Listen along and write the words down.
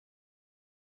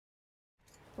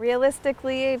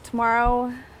Realistically,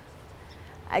 tomorrow,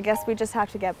 I guess we just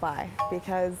have to get by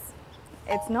because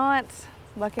it's not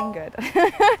looking good.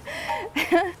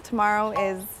 Tomorrow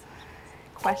is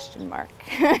question mark.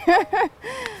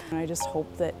 I just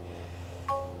hope that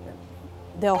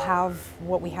they'll have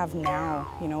what we have now,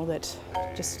 you know, that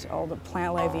just all the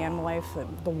plant life, the animal life,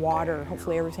 the water,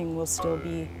 hopefully everything will still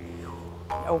be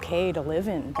okay to live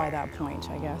in by that point,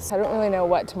 I guess. I don't really know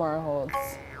what tomorrow holds.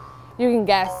 You can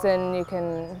guess and you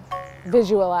can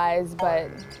visualize, but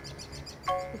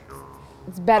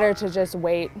it's better to just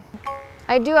wait.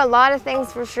 I do a lot of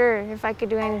things for sure, if I could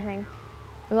do anything.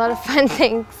 A lot of fun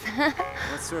things.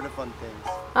 What sort of fun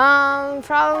things?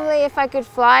 Probably if I could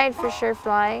fly, I'd for sure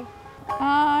fly.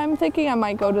 I'm thinking I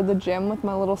might go to the gym with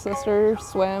my little sister,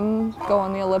 swim, go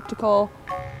on the elliptical.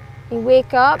 You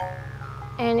wake up,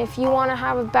 and if you want to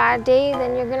have a bad day,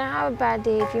 then you're going to have a bad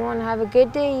day. If you want to have a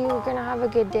good day, you're going to have a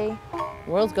good day.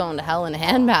 The world's going to hell in a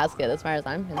handbasket as far as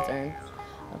I'm concerned.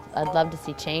 I'd love to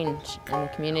see change in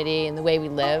the community and the way we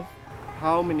live.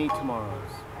 How many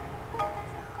tomorrows?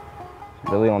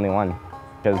 Really only one.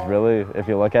 Because really, if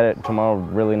you look at it, tomorrow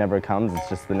really never comes. It's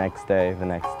just the next day, the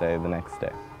next day, the next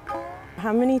day.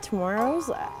 How many tomorrows?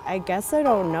 I guess I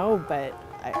don't know, but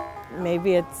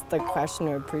maybe it's the question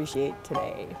to appreciate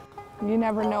today. You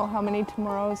never know how many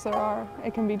tomorrows there are.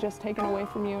 It can be just taken away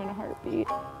from you in a heartbeat.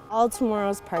 All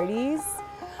tomorrow's parties,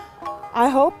 I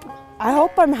hope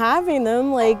I'm having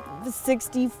them like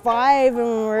 65 and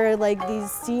we're like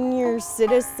these senior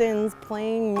citizens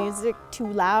playing music too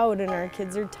loud and our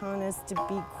kids are telling us to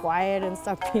be quiet and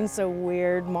stop being so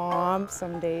weird, Mom.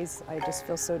 Some days I just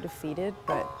feel so defeated,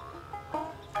 but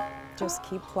just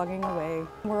keep plugging away.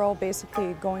 We're all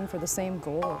basically going for the same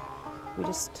goal. We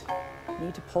just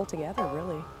need to pull together,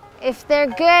 really. If they're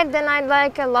good, then I'd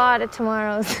like a lot of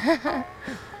tomorrows.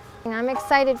 I'm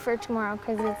excited for tomorrow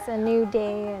because it's a new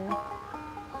day and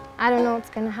I don't know what's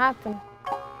going to happen.